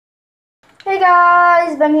Hey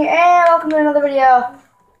guys, Ben here, and welcome to another video.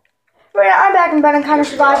 I'm back in Ben and Connor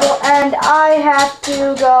Survival, and I have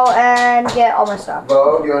to go and get all my stuff.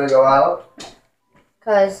 Bo, do you want to go out?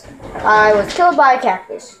 Because I was killed by a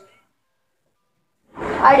cactus.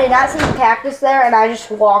 I did not see the cactus there, and I just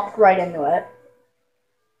walked right into it.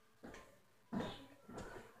 Want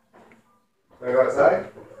to go outside?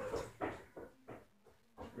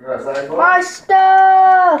 You go outside, Bo? My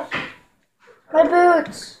stuff! My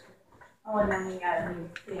boots! Oh, and then we got a new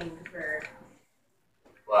thing for.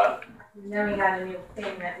 What? And then we got a new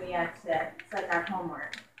thing that we had to. It's like our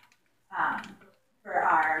homework. For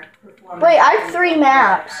our performance. Wait, I have 3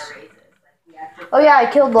 maps. Like we have to Oh yeah, I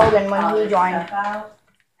killed Logan when all he this joined. stuff out,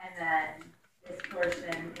 and then this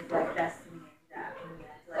portion is like destiny and stuff. And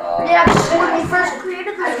we had to, like, Yeah, when we first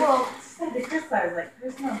created this world. I said to Chris, I was like,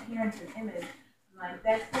 personal appearance and image. I'm like,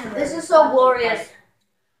 that's gonna This really is so suck. glorious.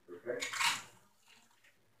 Okay.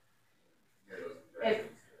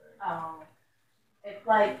 If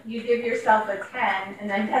like you give yourself a 10 and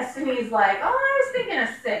then Destiny's like, oh, I was thinking a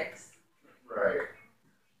 6. Right.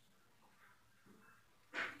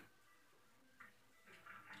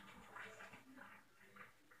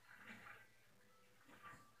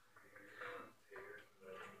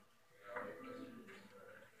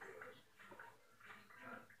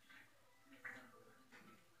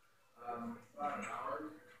 About an hour.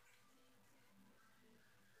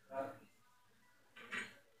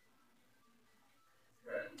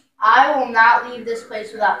 I will not leave this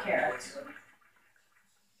place without carrots.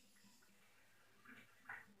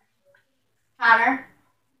 Connor,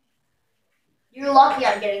 you're lucky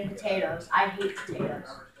I'm getting potatoes. I hate potatoes.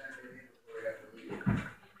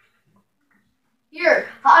 Here,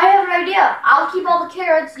 I have an idea. I'll keep all the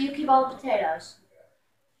carrots, you keep all the potatoes.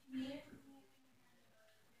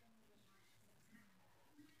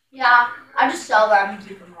 Yeah, I just sell them and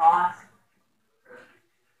keep them raw.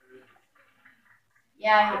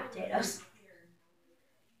 Yeah, I hate potatoes.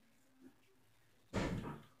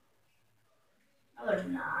 No, they're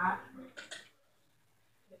not.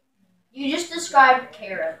 You just described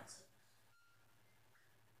carrots.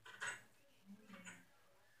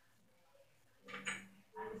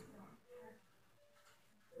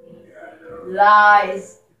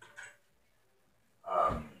 Lies.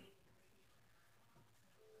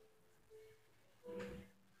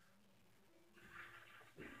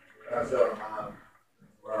 So,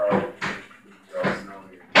 where are we? Girls know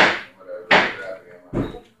me, whatever,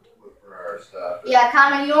 grabbing look for our stuff. Yeah,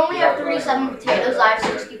 Connor, you only have 37 potatoes. I have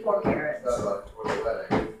 64 carrots. That's about for the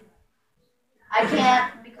wedding. I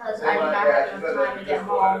can't because I do not have enough time to get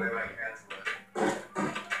home. They might cancel it.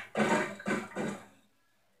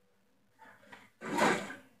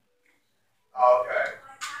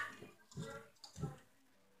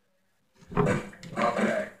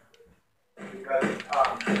 Okay. Because,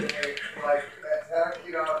 like, that's, I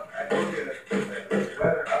told you that the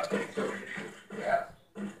weather updates are really fast.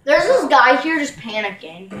 There's this guy here just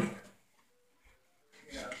panicking.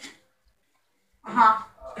 Yeah. Uh-huh.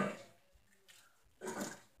 It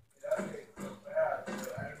updates so fast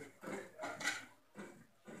that I don't even put it down.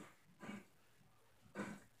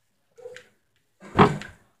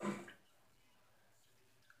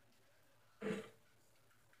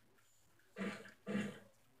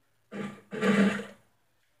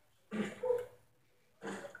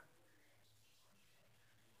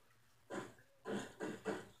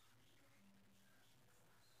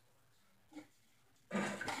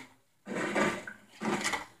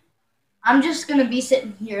 I'm just gonna be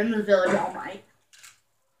sitting here in the village all night.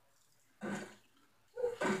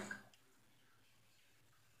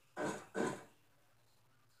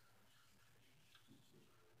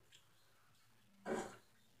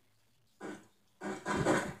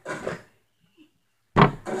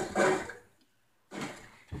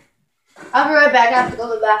 I'll be right back. I have to go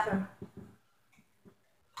to the bathroom.